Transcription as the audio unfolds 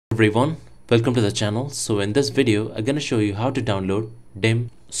everyone, welcome to the channel. So in this video I'm going to show you how to download DEM,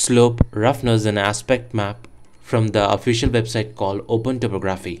 slope, roughness and aspect map from the official website called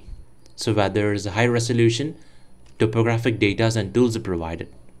OpenTopography. So where there is a high resolution topographic data and tools are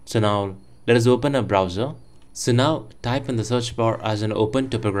provided. So now let us open a browser. So now type in the search bar as an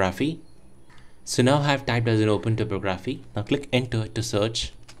OpenTopography. So now I have typed as an OpenTopography. Now click enter to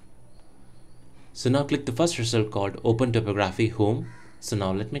search. So now click the first result called OpenTopography Home. So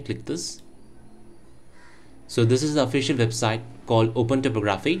now let me click this. So this is the official website called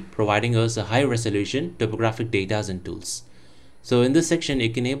OpenTopography, providing us a high resolution topographic data and tools. So in this section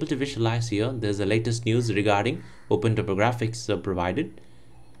you can able to visualize here there's the latest news regarding OpenTopographics provided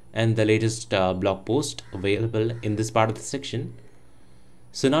and the latest blog post available in this part of the section.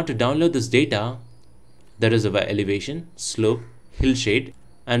 So now to download this data, there is our elevation, slope, hillshade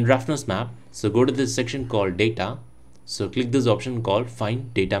and roughness map. So go to this section called data. So click this option called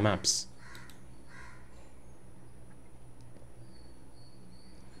find data maps.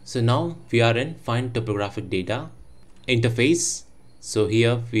 So now we are in find topographic data interface. So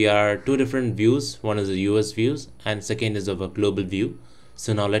here we are two different views. One is the US views and second is of a global view.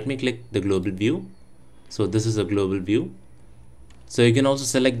 So now let me click the global view. So this is a global view. So you can also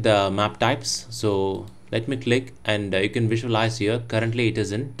select the map types. So let me click and you can visualize here. Currently it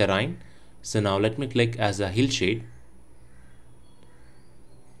is in terrain. So now let me click as a hillshade.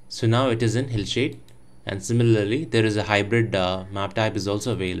 So now it is in hillshade, and similarly there is a hybrid map type is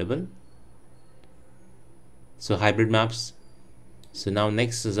also available. So hybrid maps. So now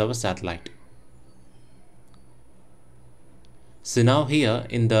next is our satellite. So now here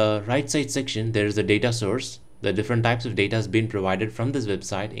in the right side section there is a data source. The different types of data has been provided from this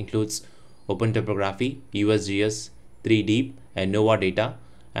website includes OpenTopography, USGS, 3D and NOAA data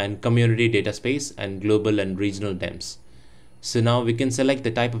and community data space and global and regional DEMs. So now we can select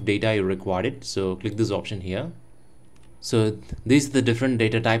the type of data you required. So click this option here. So these are the different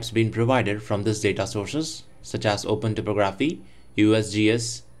data types being provided from this data sources such as OpenTopography,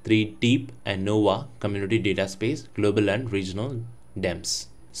 USGS, 3D and NOAA community data space, global and regional DEMs.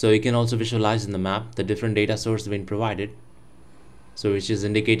 So you can also visualize in the map the different data sources being provided. So which is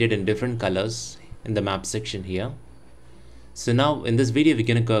indicated in different colors in the map section here. So now in this video we're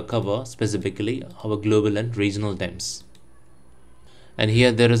going to cover specifically our global and regional DEMs. And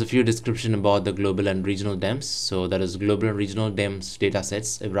here there is a few description about the global and regional DEMs. So that is global and regional DEMs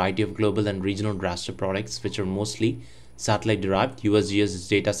datasets, a variety of global and regional raster products which are mostly satellite derived. USGS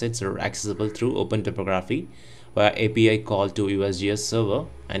datasets are accessible through OpenTopography via API call to USGS server,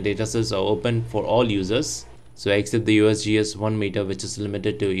 and datasets are open for all users. So except the USGS 1 meter which is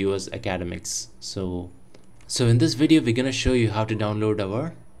limited to US academics. So in this video we're going to show you how to download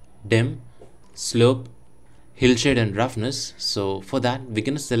our DEM, slope, hillshade and roughness. So for that we're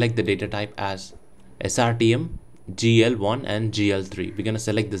going to select the data type as SRTM, GL1 and GL3. We're going to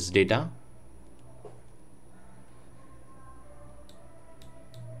select this data.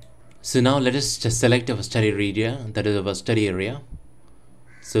 So now let us just select our study area, that is our study area.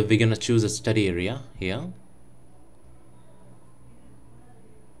 So we're going to choose a study area here.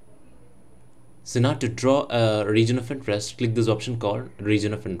 So now to draw a region of interest, click this option called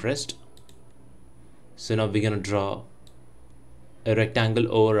region of interest. So now we're going to draw a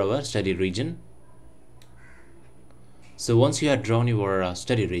rectangle over our study region. So once you have drawn your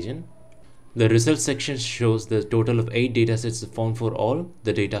study region, the result section shows the total of 8 datasets found for all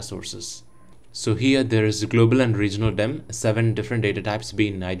the data sources. So here there is global and regional DEM, 7 different data types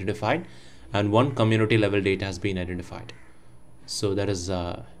being identified and 1 community level data has been identified. So that is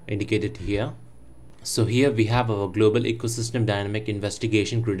indicated here. So here we have our global ecosystem dynamic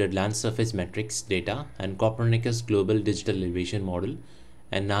investigation gridded land surface metrics data and Copernicus global digital elevation model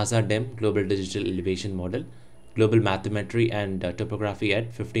and NASA DEM global digital elevation model, global mathematics and topography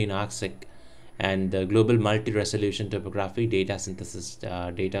at 15 arcsec and global multi-resolution topography data synthesis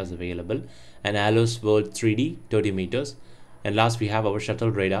data is available, and ALOS world 3D 30 meters, and last we have our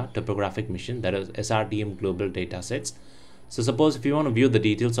shuttle radar topographic mission, that is SRTM global data sets. So suppose if you want to view the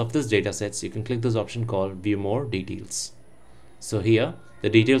details of this data sets, you can click this option called view more details. So here the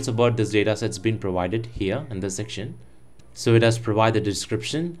details about this data sets been provided here in this section. So it has provided the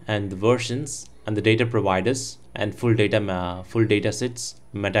description and the versions and the data providers and full data sets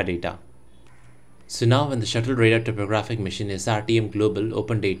metadata. So now in the shuttle radar topographic mission SRTM global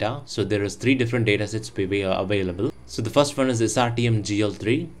open data, so there is 3 different data sets available. So the first one is SRTM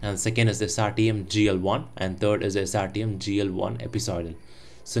GL3 and second is SRTM GL1 and third is SRTM GL1 episodal.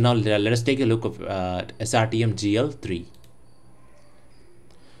 So now let us take a look at SRTM GL3.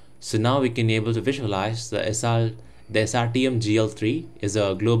 So now we can able to visualize the The SRTM GL3 is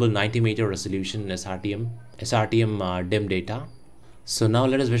a global 90-meter resolution SRTM DEM data. So now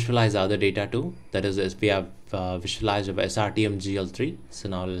let us visualize other data too. That is, we have visualized of SRTM GL3. So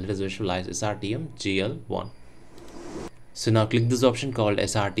now let us visualize SRTM GL1. So now click this option called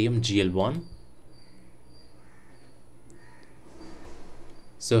SRTM GL1.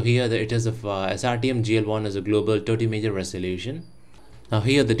 So here it is of SRTM GL1 is a global 30-meter resolution. Now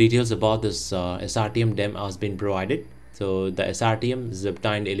here the details about this SRTM DEM has been provided. So the SRTM is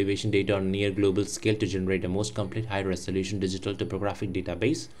obtained elevation data on near global scale to generate the most complete high-resolution digital topographic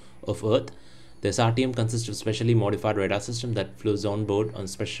database of Earth. The SRTM consists of specially modified radar system that flew on board on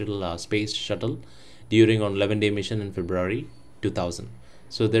special space shuttle during on 11-day mission in February 2000.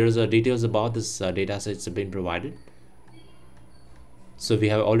 So there is details about this data sets have been provided. So we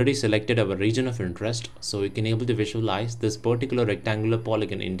have already selected our region of interest, so we can able to visualize this particular rectangular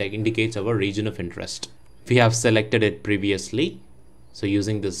polygon indicates our region of interest. We have selected it previously, so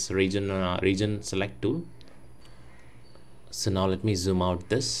using this region select tool. So now let me zoom out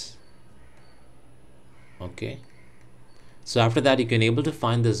this. Okay. So after that you can able to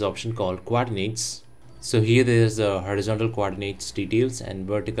find this option called coordinates. So here there is a horizontal coordinates details and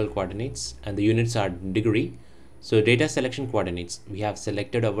vertical coordinates, and the units are degree. So data selection coordinates, we have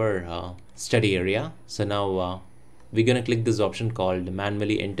selected our study area. So now we're going to click this option called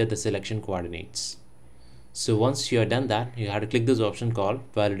manually enter the selection coordinates. So once you are done that, you have to click this option called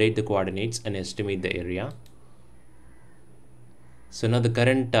validate the coordinates and estimate the area. So now the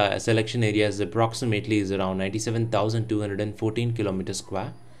current selection area is approximately is around 97,214 kilometers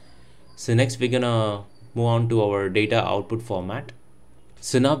square. So next we're going to move on to our data output format.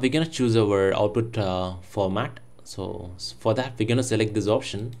 So now we're going to choose our output format. So for that we're going to select this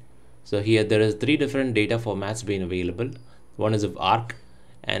option. So here there is 3 different data formats being available. One is of ARC,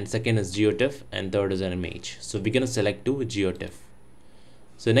 and second is GeoTIFF, and third is an image. So we're going to select to GeoTIFF.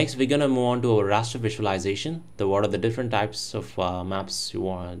 So next we're going to move on to our raster visualization. What are the different types of maps you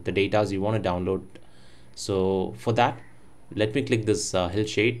want, the data you want to download. So for that, let me click this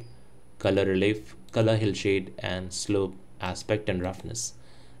hillshade, color relief, color hillshade, and slope, aspect, and roughness.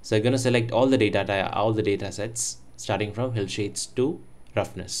 So I'm going to select all the data sets starting from hillshades to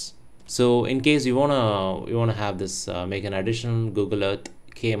roughness. So in case you wanna have this make an additional Google Earth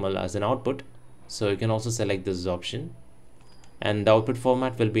KML as an output, so you can also select this option, and the output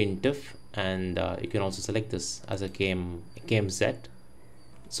format will be in TIFF, and you can also select this as a KMZ.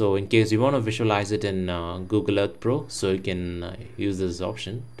 So in case you want to visualize it in Google Earth Pro, so you can use this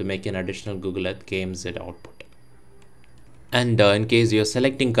option to make an additional Google Earth KMZ output. And in case you're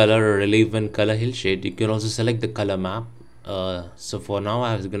selecting color or relief and color hillshade, you can also select the color map. So for now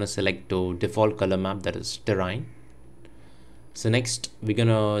I was gonna select to default color map, that is terrain. So next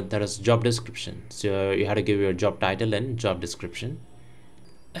that is job description. So you have to give your job title and job description.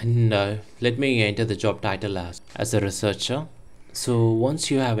 And let me enter the job title as a researcher. So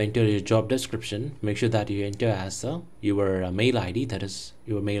once you have entered your job description, make sure that you enter as your mail ID, that is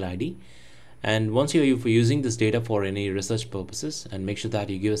your mail ID. And once you're using this data for any research purposes, and make sure that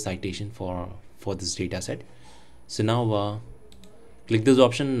you give a citation for this data set. So now click this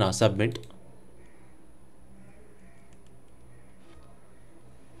option, submit.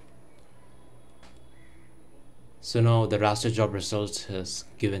 So now the raster job results is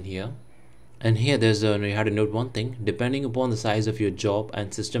given here. And here there's you have to note one thing: depending upon the size of your job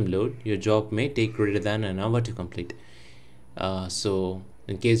and system load, your job may take greater than an hour to complete. So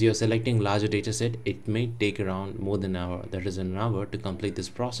in case you're selecting larger data set, it may take around more than an hour, that is an hour, to complete this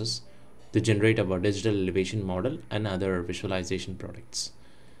process to generate our digital elevation model and other visualization products.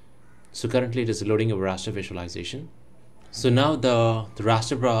 So currently it is loading our raster visualization. So now the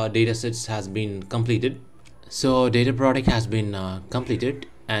raster data sets has been completed. So data product has been completed,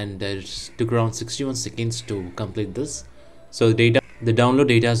 and it took around 61 seconds to complete this. So the download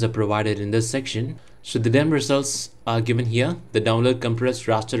data are provided in this section. So the DEM results are given here. The download compressed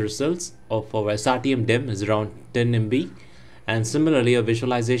raster results of our SRTM DEM is around 10 MB, and similarly a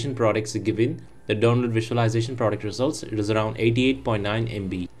visualization products are given. The download visualization product results, it is around 88.9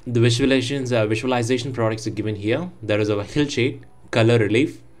 MB. The visualization products are given here. There is our hillshade, color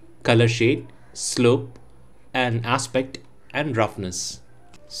relief, color shade, slope, and aspect, and roughness.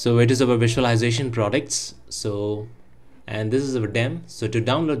 So it is our visualization products. So, and this is our DEM. So to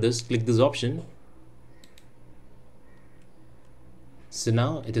download this, click this option. So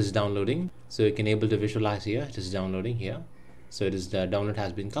now it is downloading. So you can able to visualize here. It is downloading here. So it is the download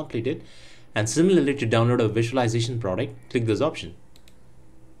has been completed. And similarly, to download a visualization product, click this option.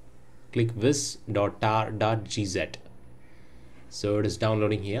 Click vis.tar.gz. So it is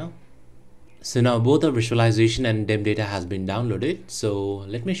downloading here. So now both the visualization and DEM data has been downloaded. So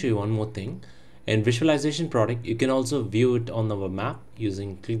let me show you one more thing. In visualization product, you can also view it on our map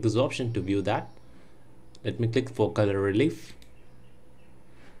using click this option to view that. Let me click for color relief.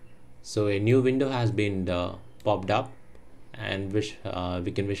 So a new window has been popped up, and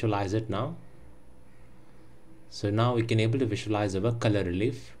we can visualize it now. So now we can able to visualize our color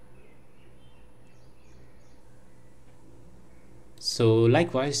relief. So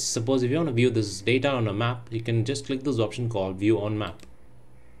likewise, suppose if you want to view this data on a map, you can just click this option called view on map.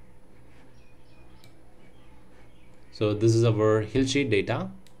 So this is our Hillshade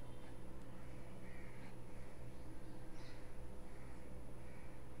data.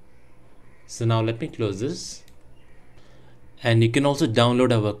 So now let me close this. And you can also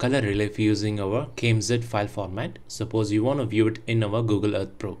download our color relief using our KMZ file format. Suppose you want to view it in our Google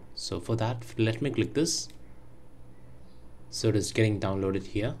Earth Pro. So for that, let me click this. So it is getting downloaded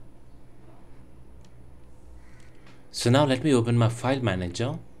here. So now let me open my file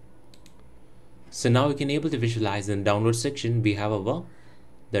manager. So now we can able to visualize in download section. We have our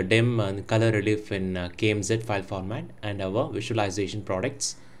the DEM and color relief in KMZ file format, and our visualization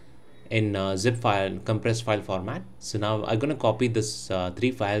products in zip file compressed file format. So now I'm going to copy this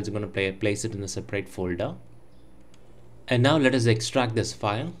 3 files. I'm going to place it in a separate folder. And now let us extract this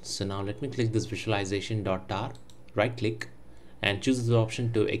file. So now let me click this visualization.tar, right click, and choose the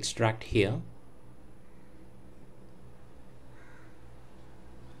option to extract here.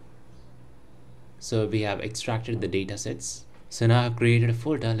 So we have extracted the data sets. So now I've created a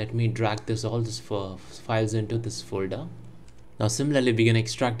folder. Let me drag all these files into this folder. Now similarly, we can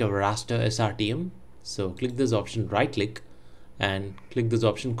extract our raster SRTM. So click this option, right click, and click this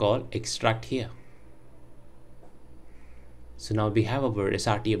option called extract here. So now we have our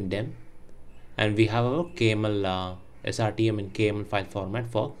SRTM DEM, and we have our KML SRTM and KML file format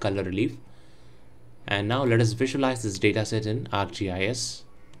for color relief. And now let us visualize this data set in ArcGIS.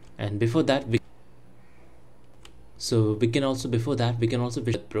 And before that, we can also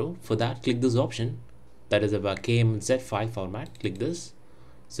visualize Pro. For that, click this option, that is our KMZ file format. Click this.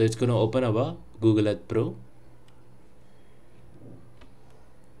 So it's going to open our Google Earth Pro.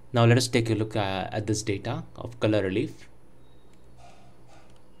 Now let us take a look at this data of color relief.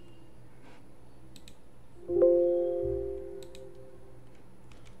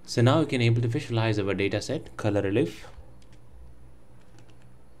 So now we can able to visualize our data set color relief.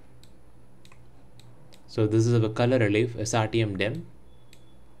 So this is our color relief SRTM DEM.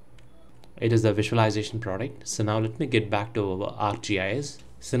 It is the visualization product. So now let me get back to our ArcGIS.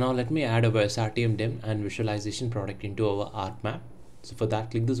 So now let me add our SRTM DEM and visualization product into our ArcMap. So for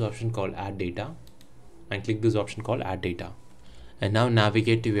that, click this option called add data, and click this option called add data. And now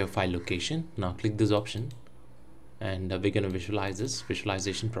navigate to your file location. Now click this option, and we're going to visualize this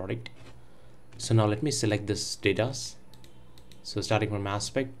visualization product. So now let me select this data. So starting from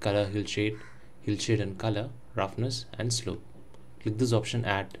aspect, color, hillshade and color, roughness and slope. Click this option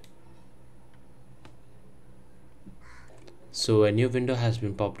add. So a new window has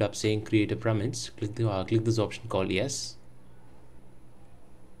been popped up saying create a pyramids. Click this option called yes.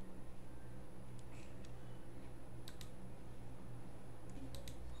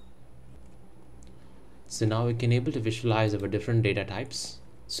 So now we can able to visualize our different data types.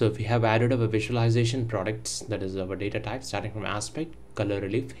 So if we have added our visualization products, that is our data types starting from aspect, color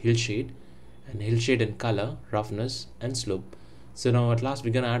relief, hillshade and color, roughness and slope. So now at last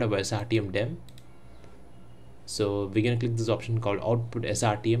we're going to add our SRTM DEM. So we're going to click this option called output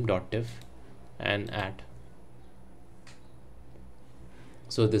srtm.tif and add.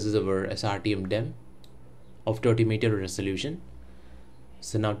 So this is our SRTM DEM of 30 meter resolution.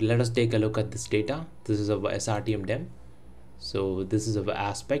 So now let us take a look at this data. This is our SRTM DEM. So this is our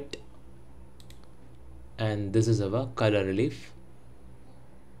aspect, and this is our color relief,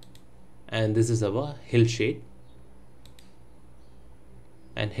 and this is our hillshade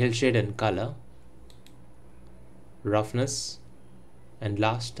and color, roughness, and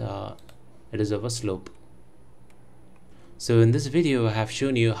last it is our slope. So in this video I have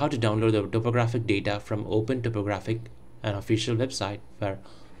shown you how to download the topographic data from OpenTopography, an official website where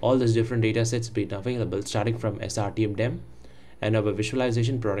all these different data sets been available, starting from SRTM DEM and our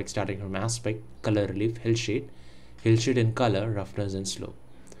visualization product starting from aspect, color relief, hillshade and color, roughness and slope.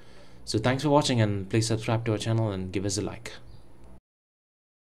 So thanks for watching, and please subscribe to our channel and give us a like.